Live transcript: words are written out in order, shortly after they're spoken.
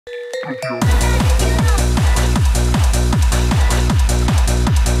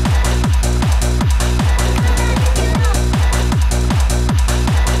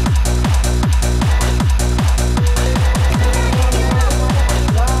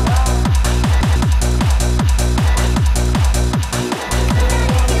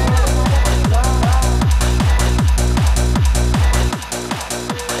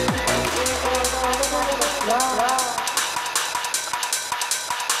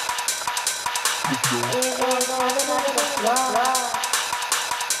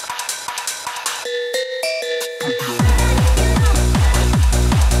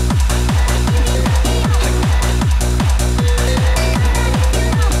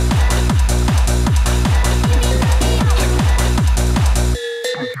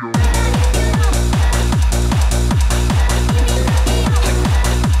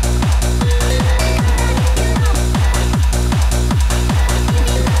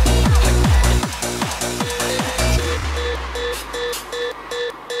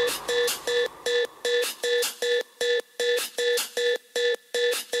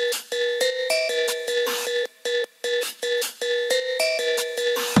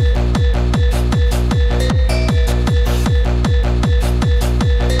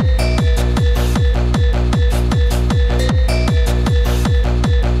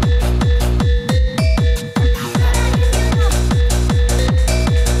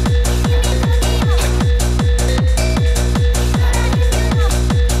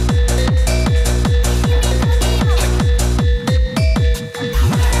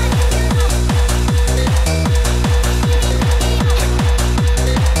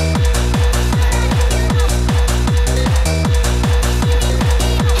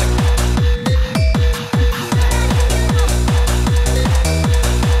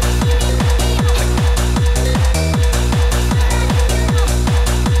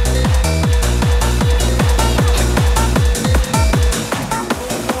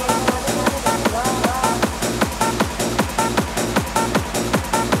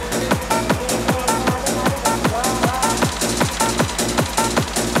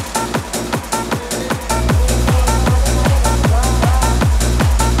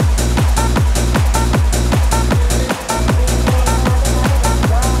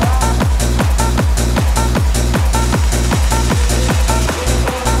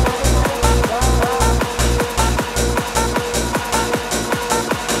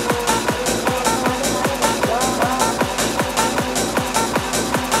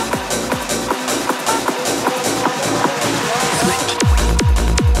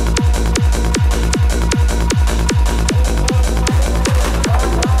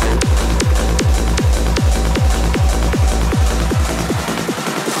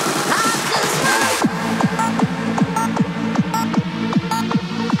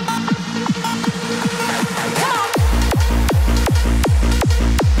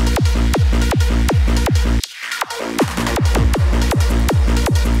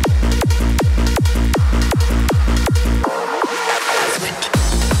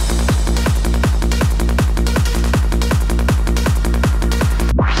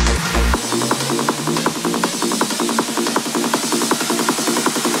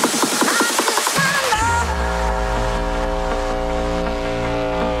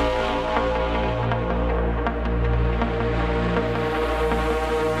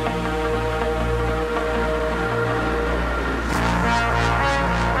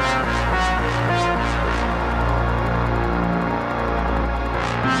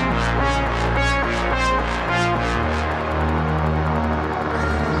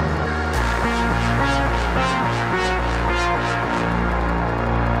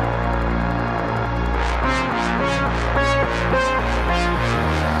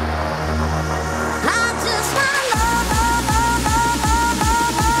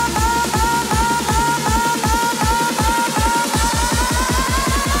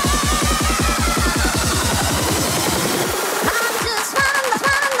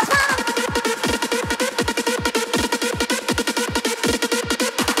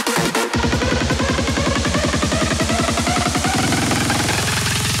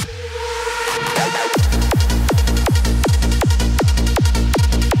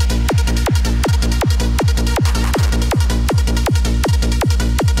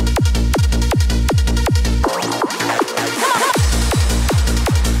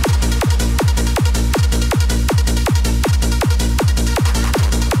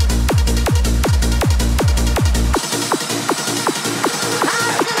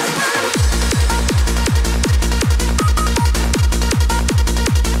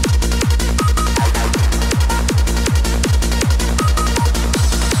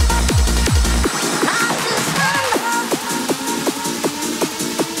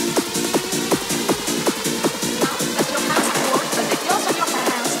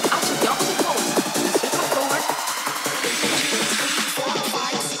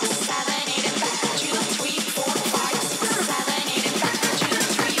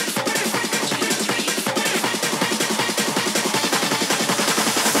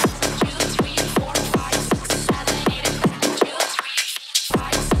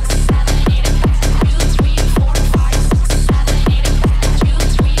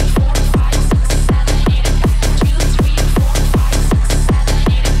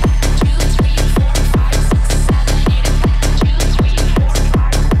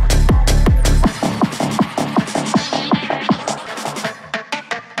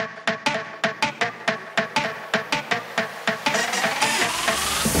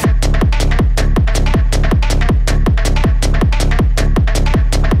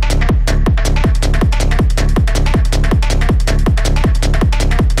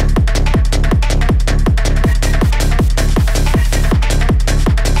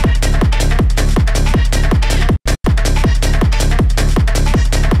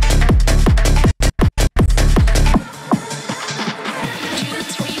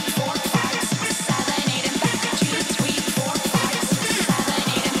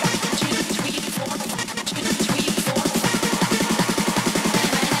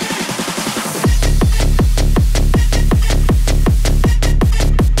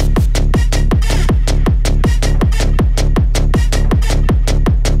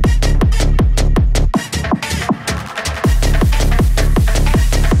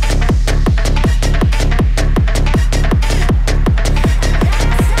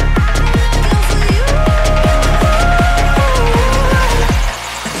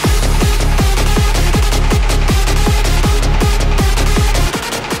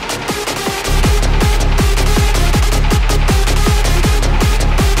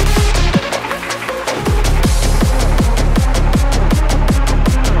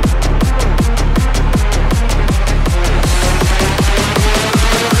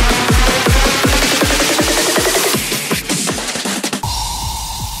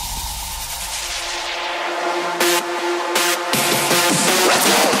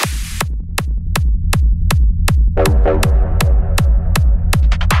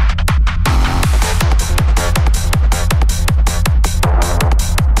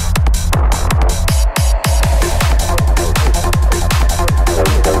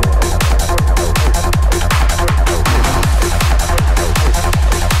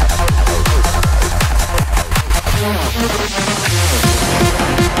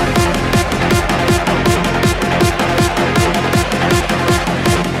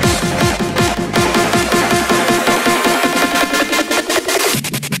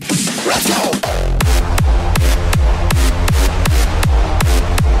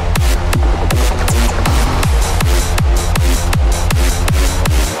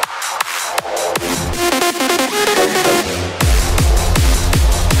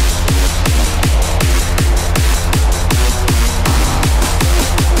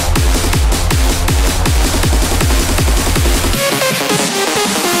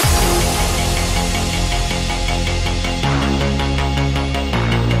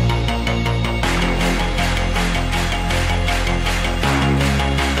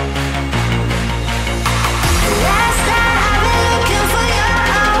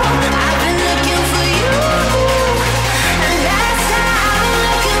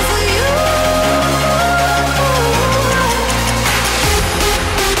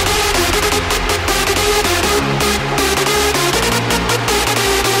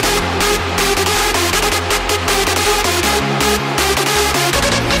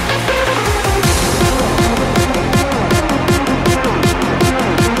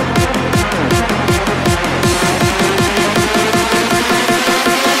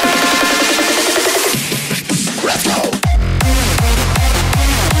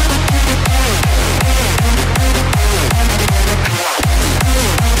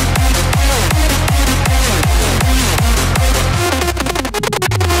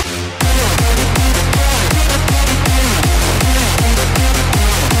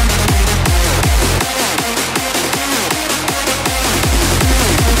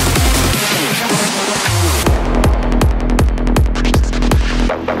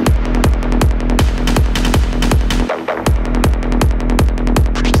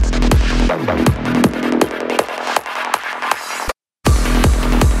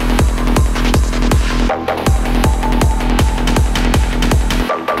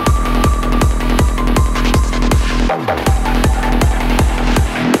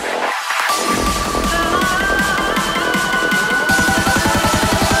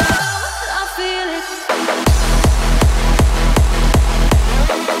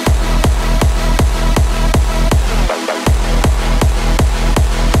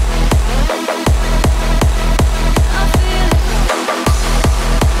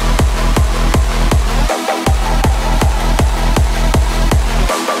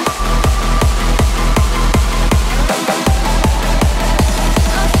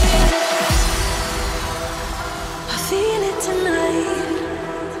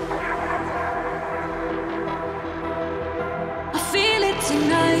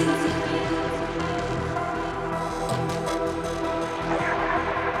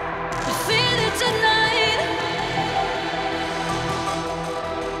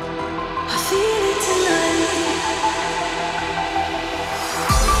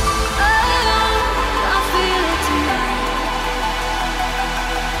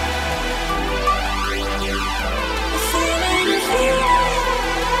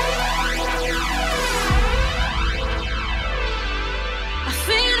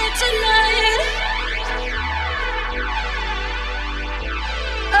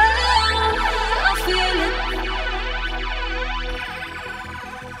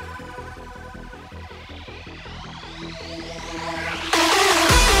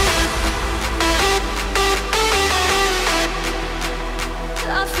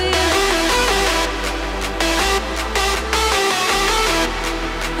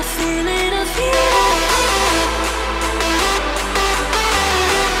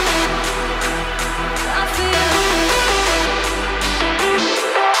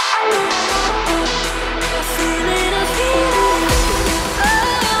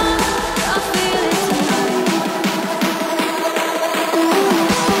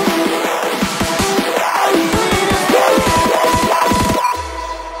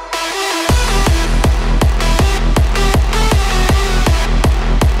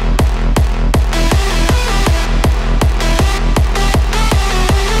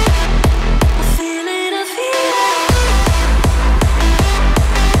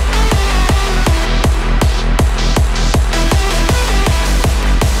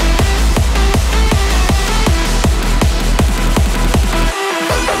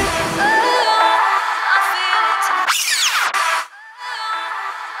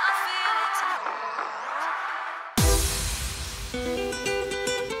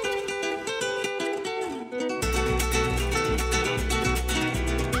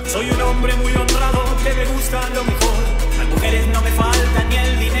Soy un hombre muy honrado que me gusta lo mejor. Las mujeres no me faltan, ni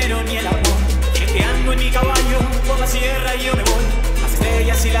el dinero ni el amor. Chequeando en mi caballo por las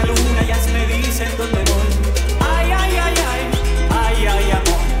dicen dónde voy. Ay, ay, ay, ay, ay, ay,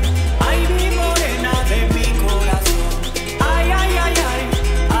 amor. Ay, mi morena de mi corazón. Ay, ay, ay, ay,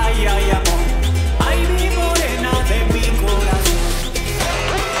 ay, ay, amor. Ay, mi morena de mi corazón.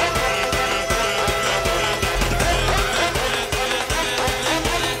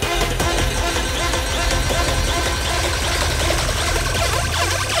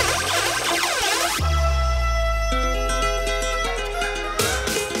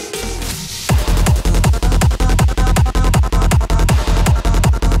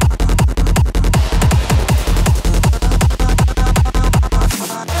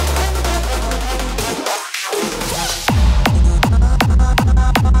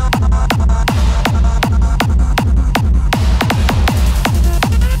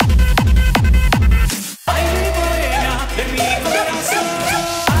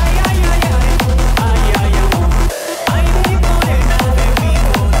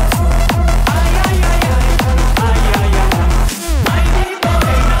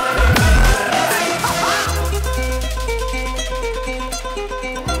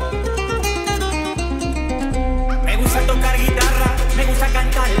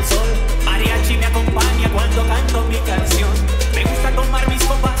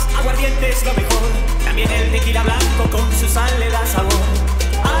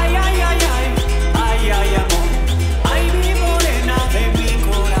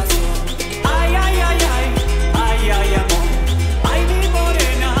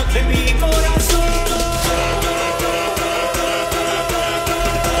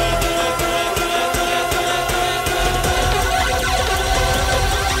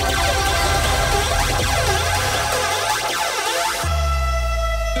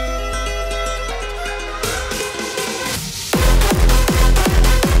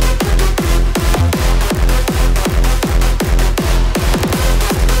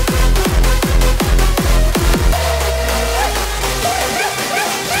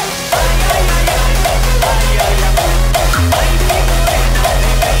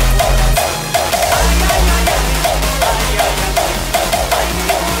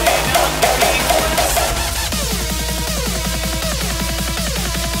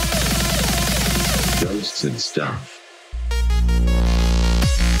 Ghosts and stuff.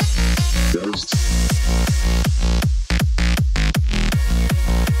 Ghosts.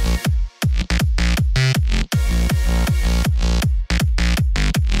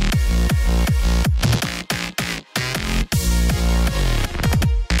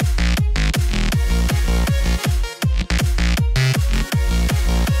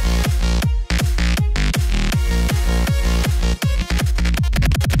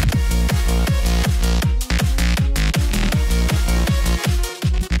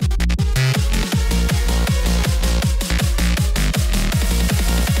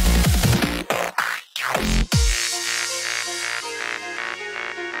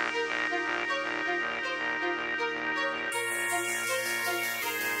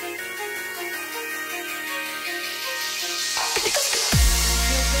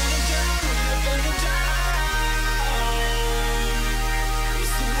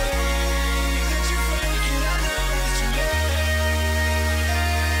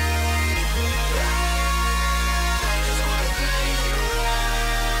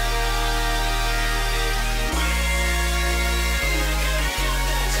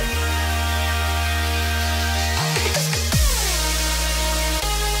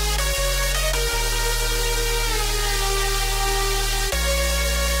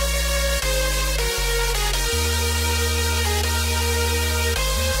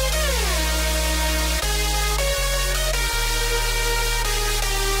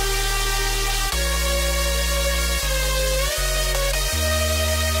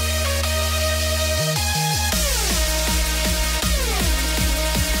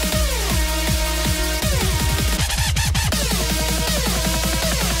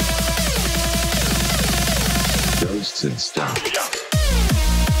 Ghosts and stuff.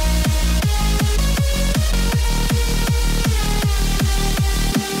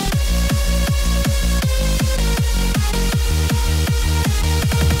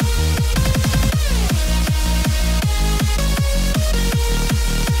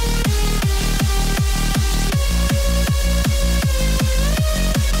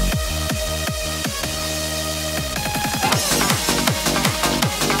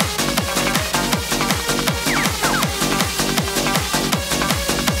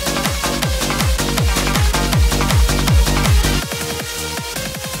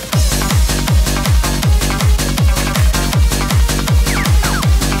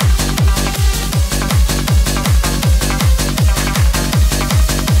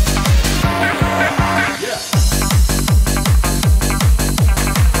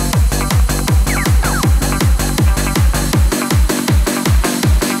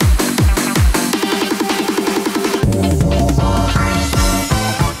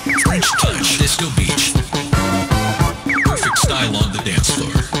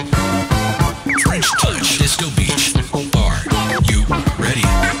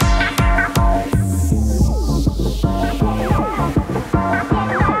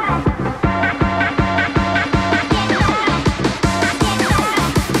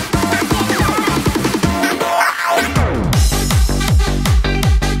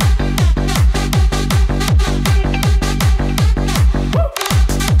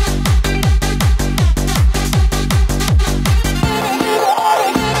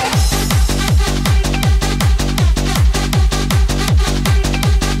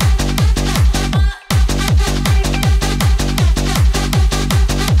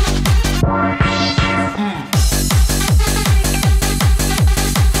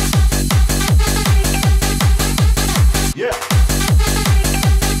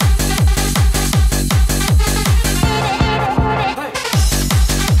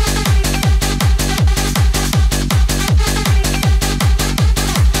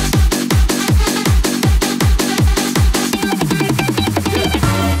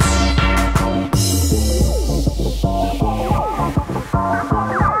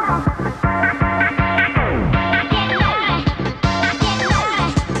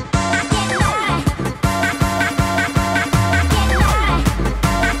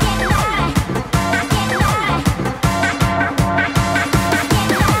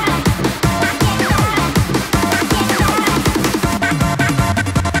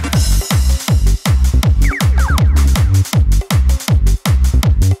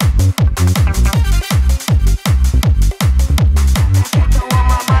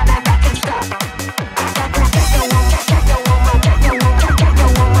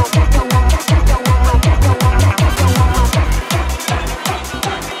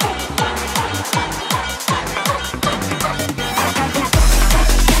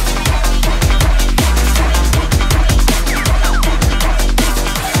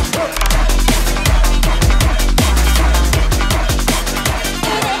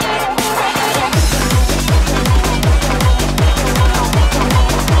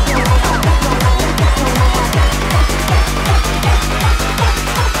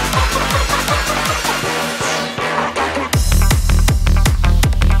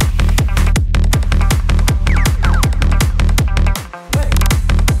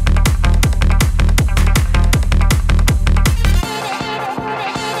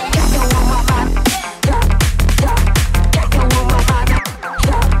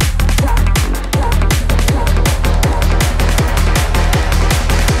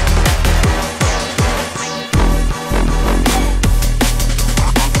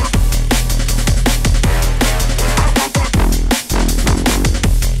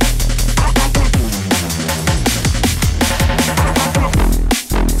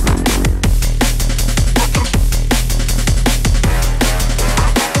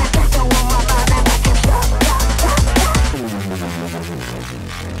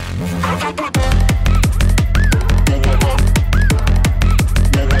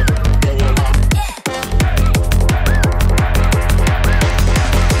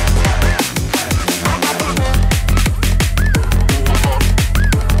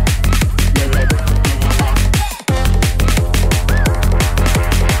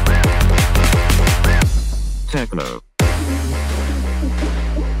 Techno.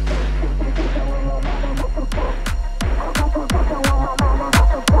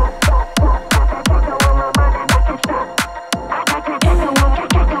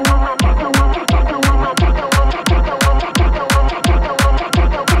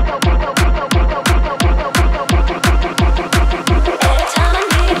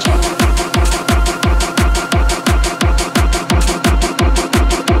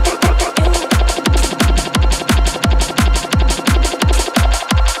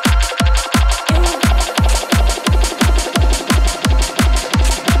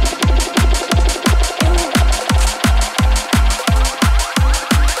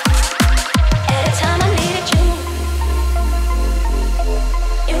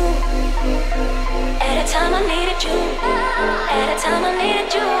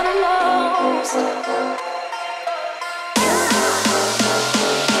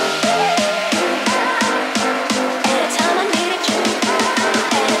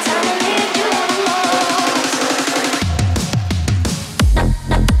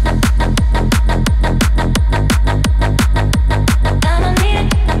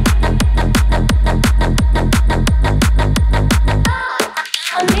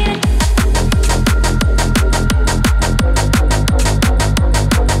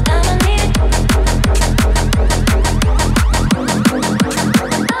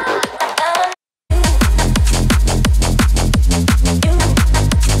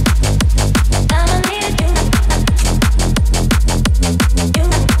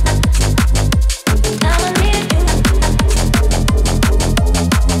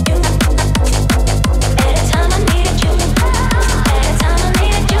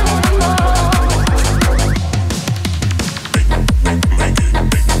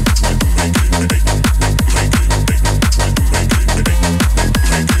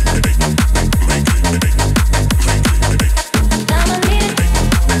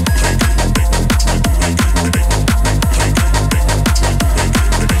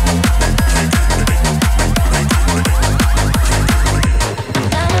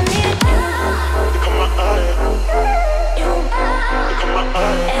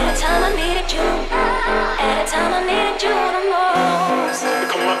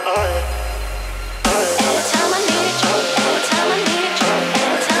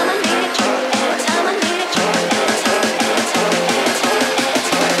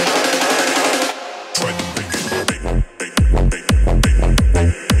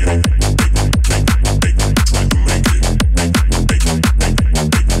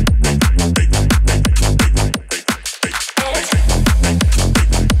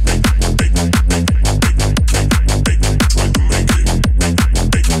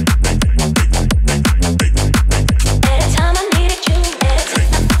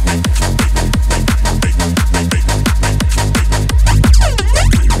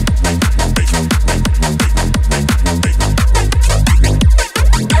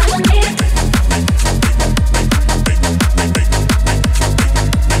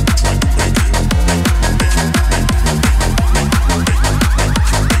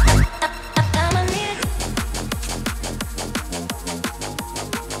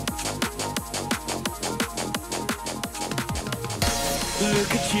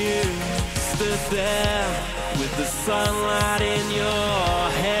 Look at you, stood there with the sunlight in your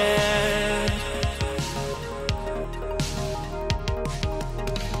head,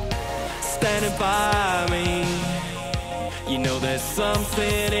 standing by me. You know there's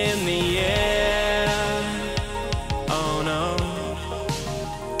something in the air. Oh no.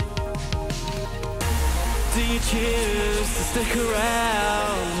 Do you choose to stick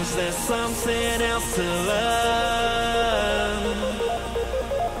around? Is there something else to learn?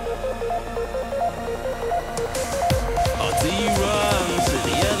 Or do you run to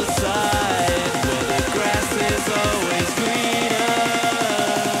the other side where the grass is always greener?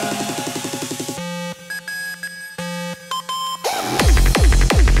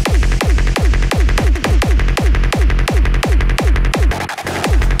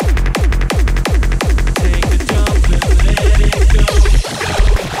 Take the jump and let it go.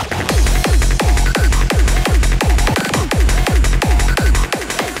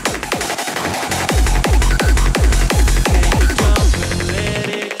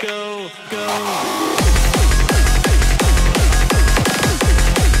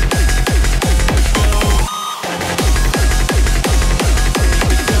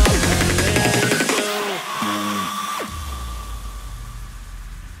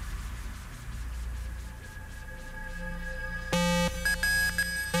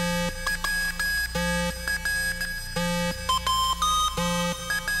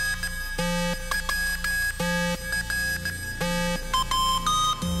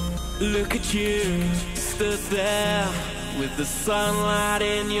 Look at you, stood there with the sunlight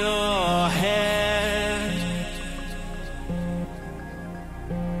in your head,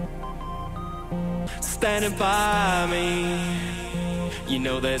 standing by me. You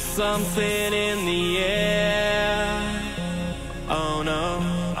know there's something in the air. Oh no,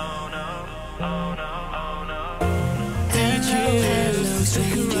 oh no, oh no, oh no. Did you Hello,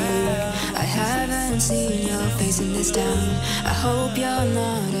 stranger. I haven't seen your face in this town. I hope you're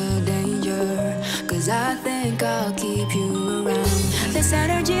not a danger, 'cause I think I'll keep you around. This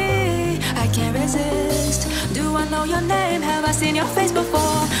energy, I can't resist. Do I know your name? Have I seen your face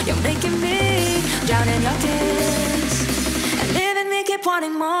before? You're making me drown in your kiss, and leaving me keep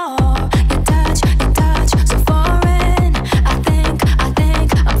wanting more. Your touch, so foreign. I think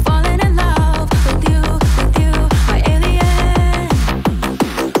I'm falling in love with you, my alien.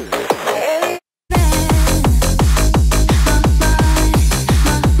 My alien.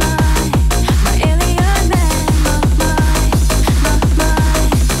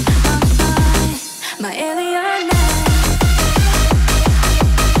 My alien man.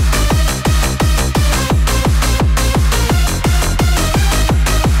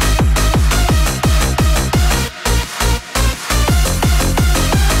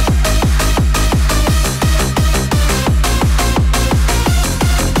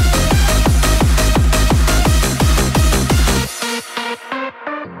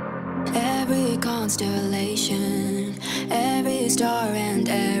 Every constellation, every star and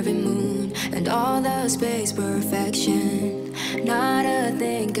every moon, and all the space perfection, not a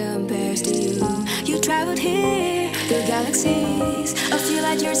thing compares to you. You traveled here through galaxies, a few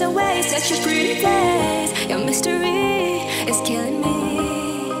light years away, such a pretty place. Your mystery is killing me.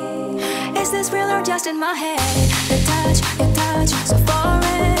 Is this real or just in my head? Your touch, so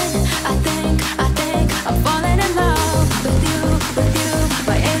foreign. I think I'm falling in love with you,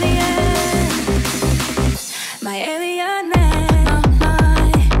 my alien, my alien man.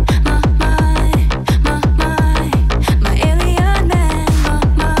 My alien man.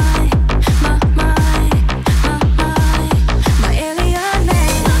 My alien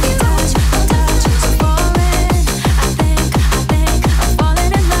man. Touch, so foreign. I think I'm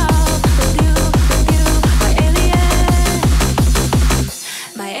falling in love with you, my alien,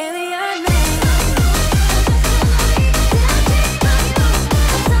 my alien man.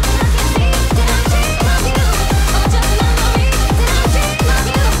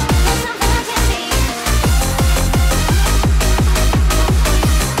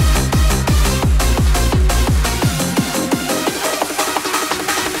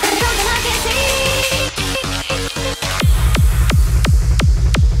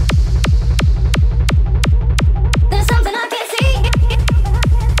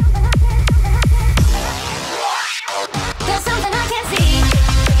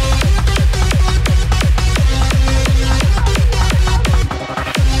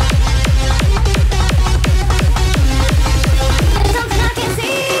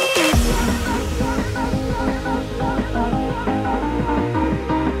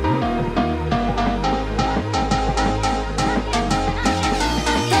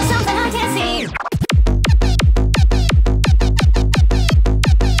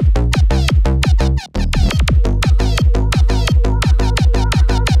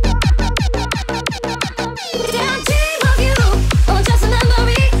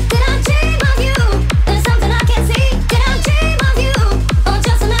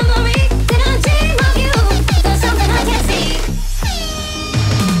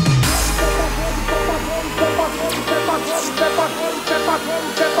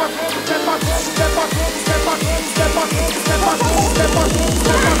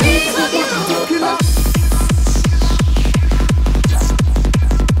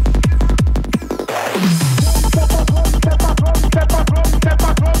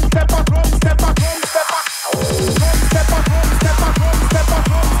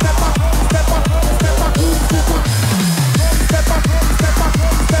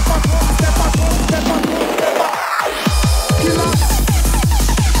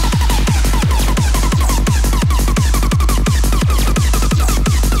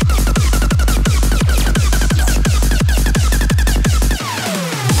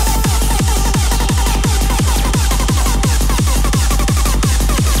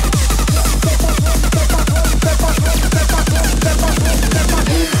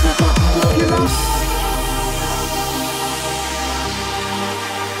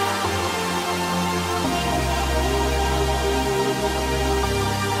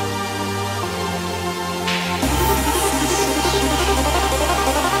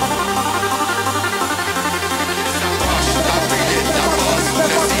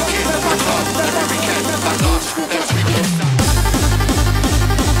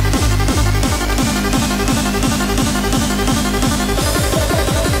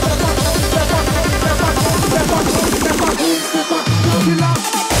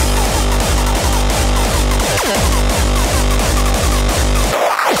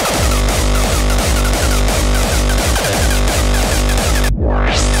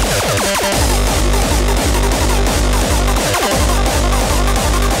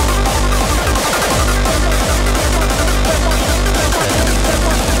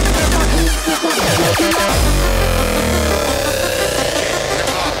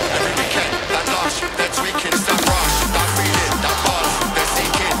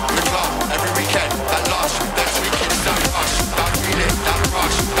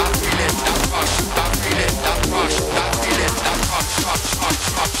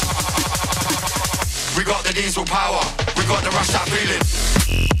 Diesel power, we got the rush, that feeling.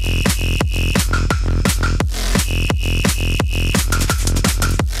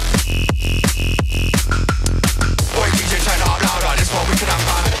 Boy, DJ, turn it up louder, this one we can have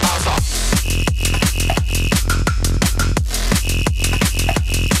fun, house up.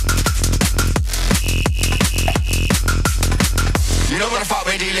 You don't wanna fuck,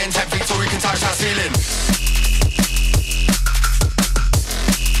 we're dealing 10 feet so we can touch that ceiling.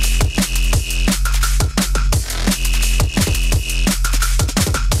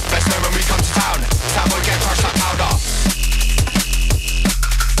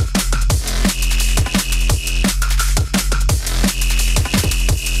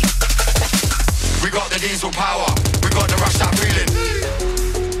 Diesel power, we got the rush, that feeling.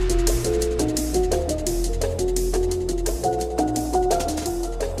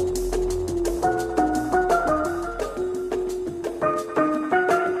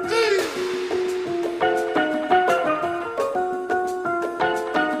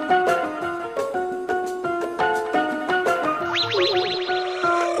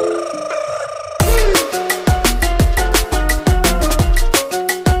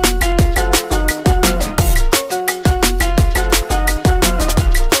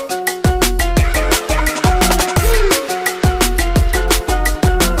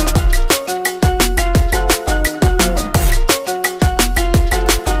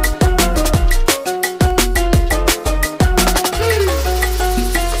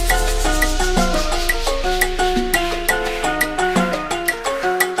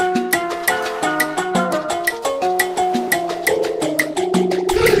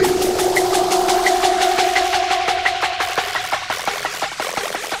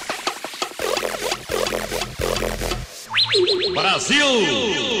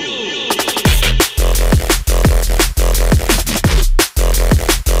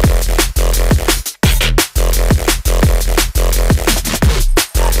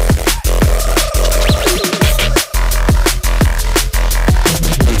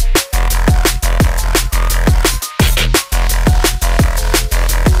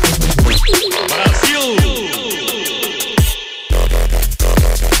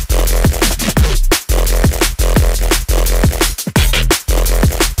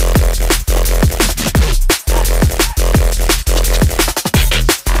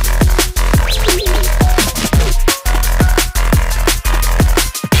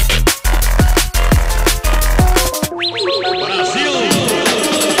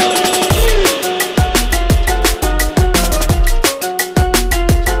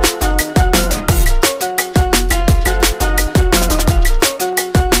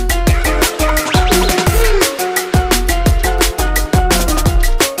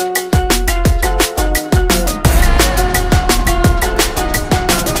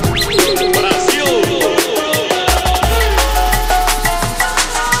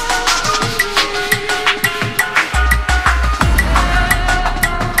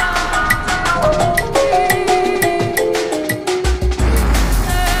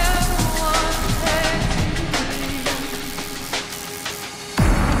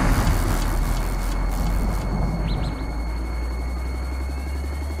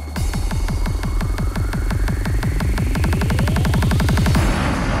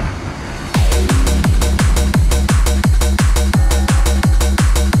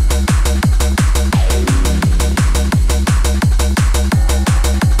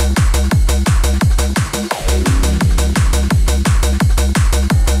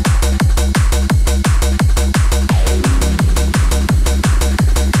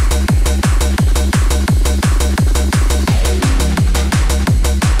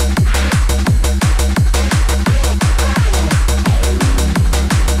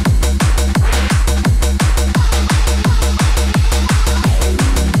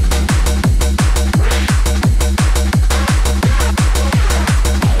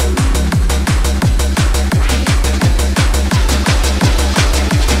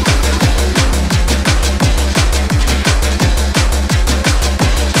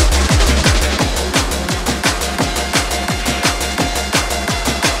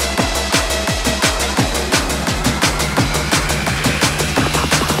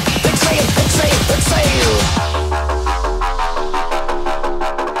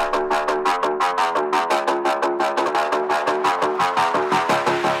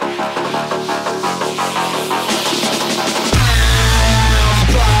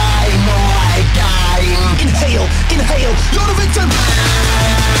 victim.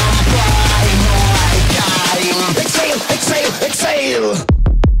 Exhale, exhale, exhale.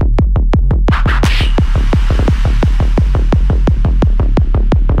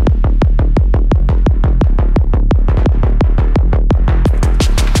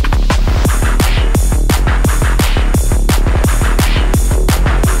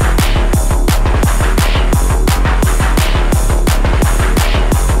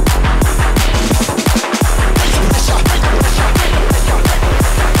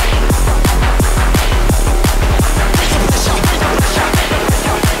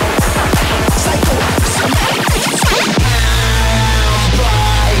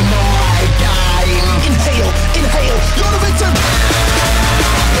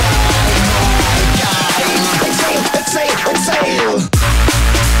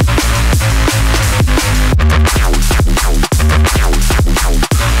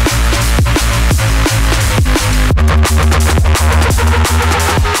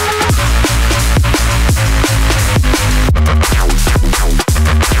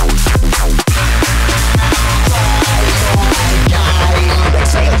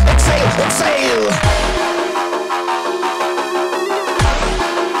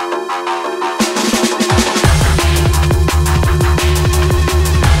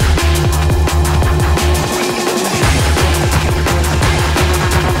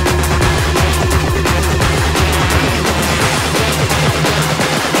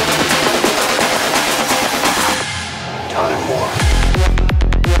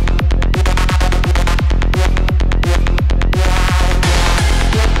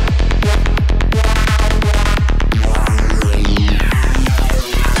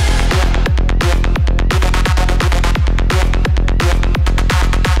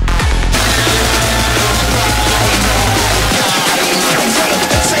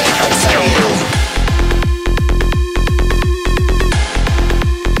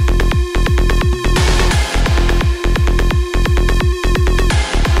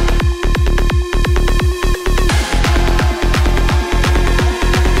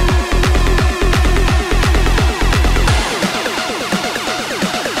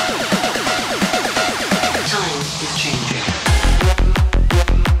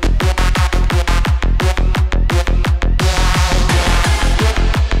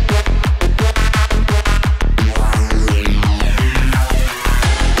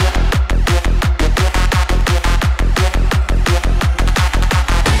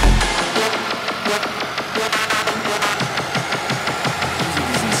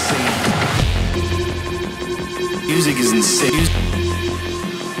 Music is insane.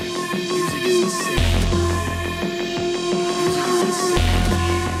 Music is insane.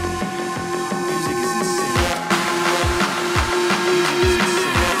 Music is insane.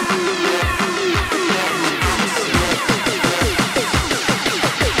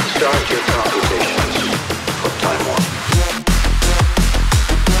 Start your computations from time one.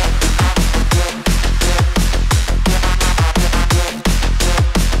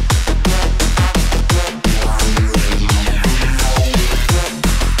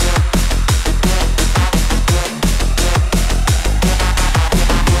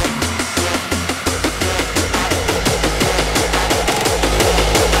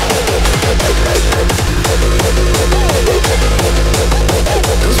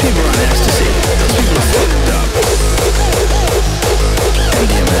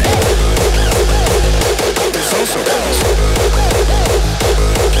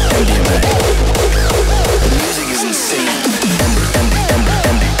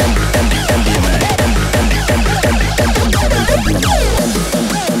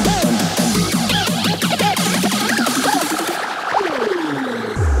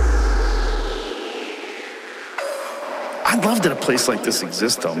 Like this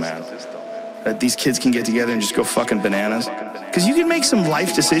exists though, man. That these kids can get together and just go fucking bananas. Because you can make some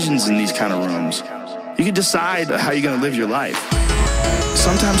life decisions in these kind of rooms. You can decide how you're gonna live your life.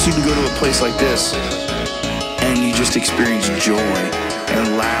 Sometimes you can go to a place like this and you just experience joy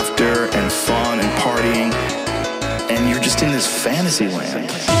and laughter and fun and partying, and you're just in this fantasy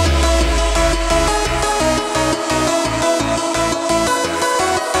land.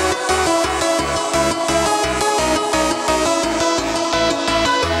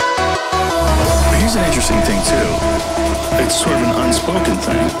 Here's an interesting thing too. It's sort of an unspoken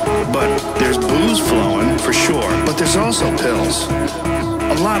thing, but there's booze flowing for sure, but there's also pills.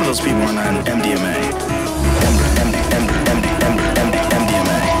 A lot of those people are on MDMA.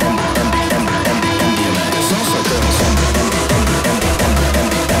 MDMA. There's also pills.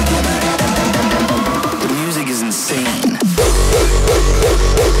 The music is insane.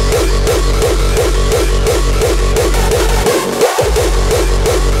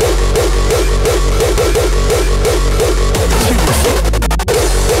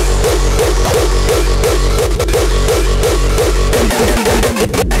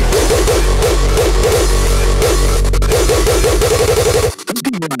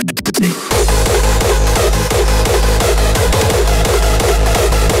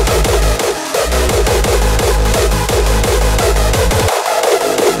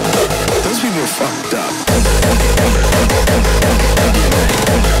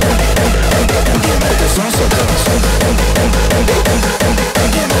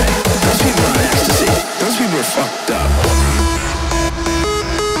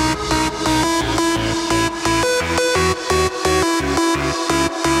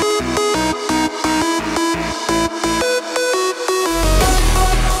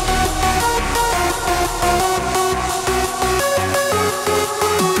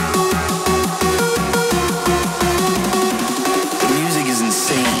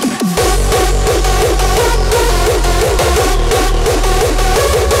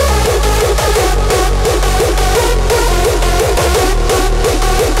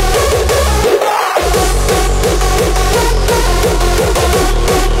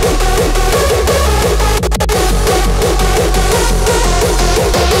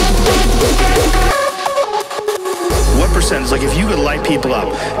 light people up.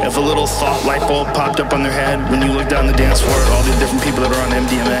 If a little thought light bulb popped up on their head when you look down the dance floor at all the different people that are on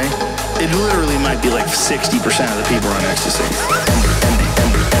MDMA, it literally might be like 60% of the people are on ecstasy.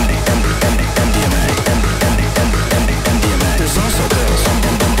 MDMA. There's also pills.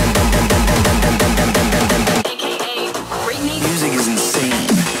 Music is insane.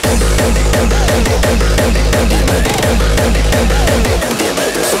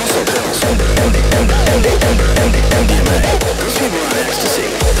 There's also pills. Those people are on ecstasy.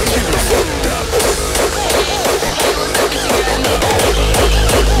 Those people are fucked up.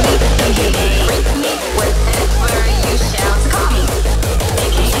 Whatever you shall call me.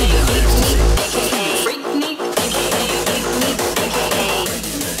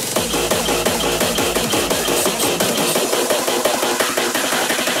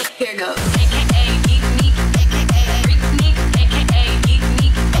 Here goes.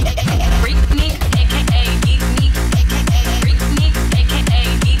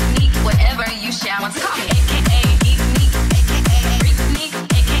 Whatever you shall want to call me.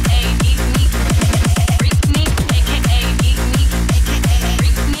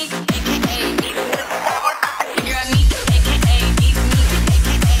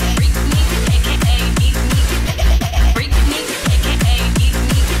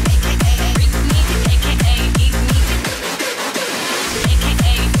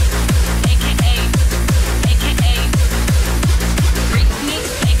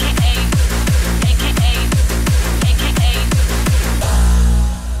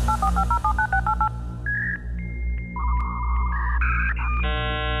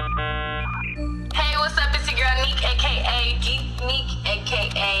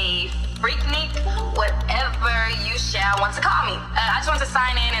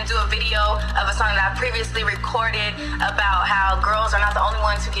 Previously recorded about how girls are not the only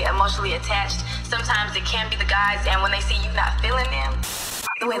ones who get emotionally attached. Sometimes it can be the guys, and when they see you not feeling them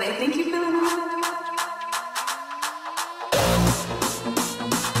the way they think you're feeling them.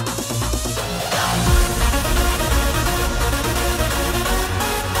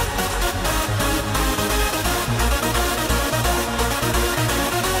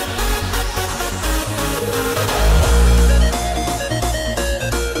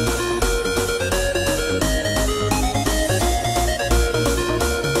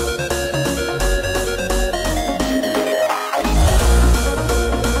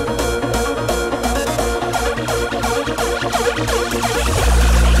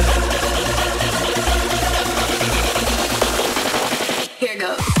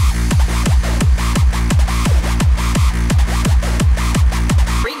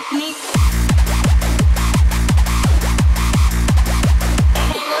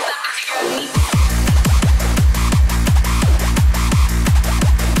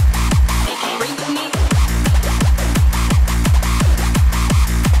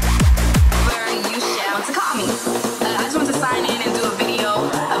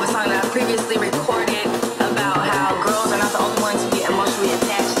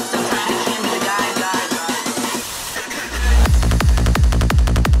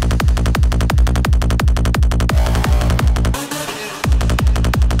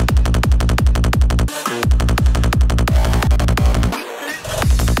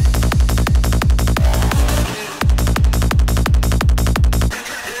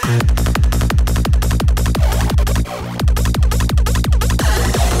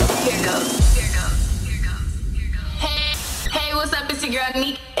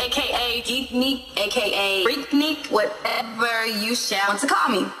 Whatever you shall want to call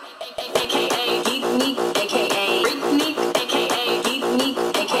me. AKA Geek Meek, AKA Freak Meek, AKA Geek Meek,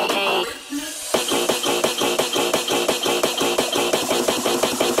 AKA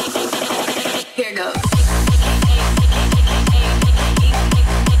here goes.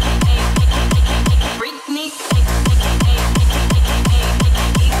 Freak Meek.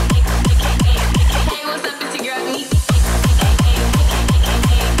 Hey, what's up? It's your girl Meek.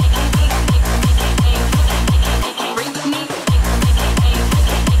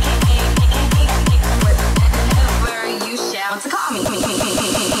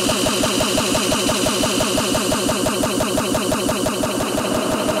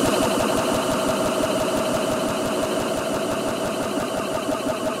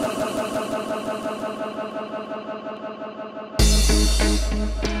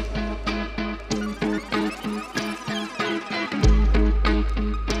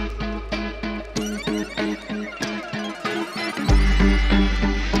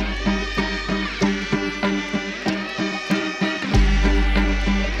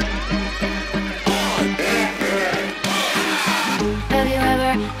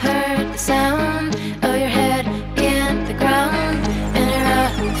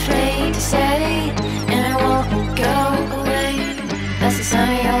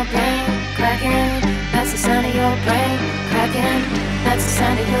 cracking. That's the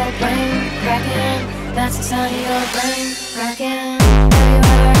sound of your brain cracking. That's the sound of your brain cracking. Have you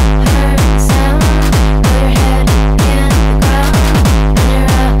ever heard the sound of your head in the ground? And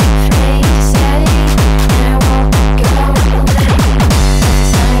you're afraid to steady, and it won't go away. That's the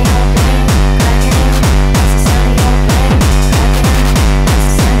sound of your brain cracking. That's the sound of your brain cracking. That's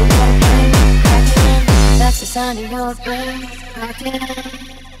the sound of your brain cracking. That's the sound of your brain cracking.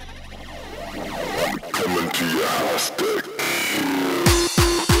 Coming to your house, stick.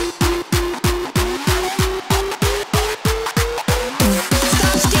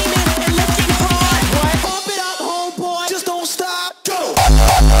 Stop scheming and let's get hard, boy. Pump it up, homeboy. Just don't stop. Go.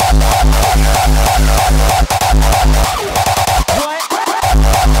 What?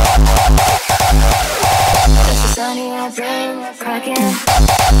 That's the sound of your brain cracking.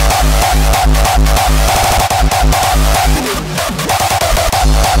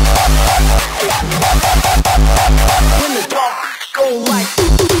 When the dark go like.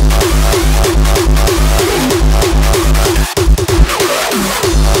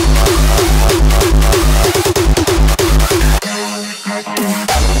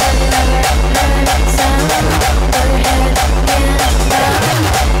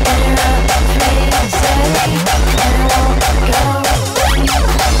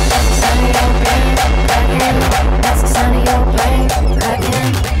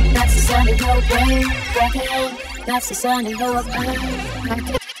 That's the sound of your brain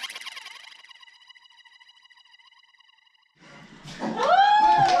cracking.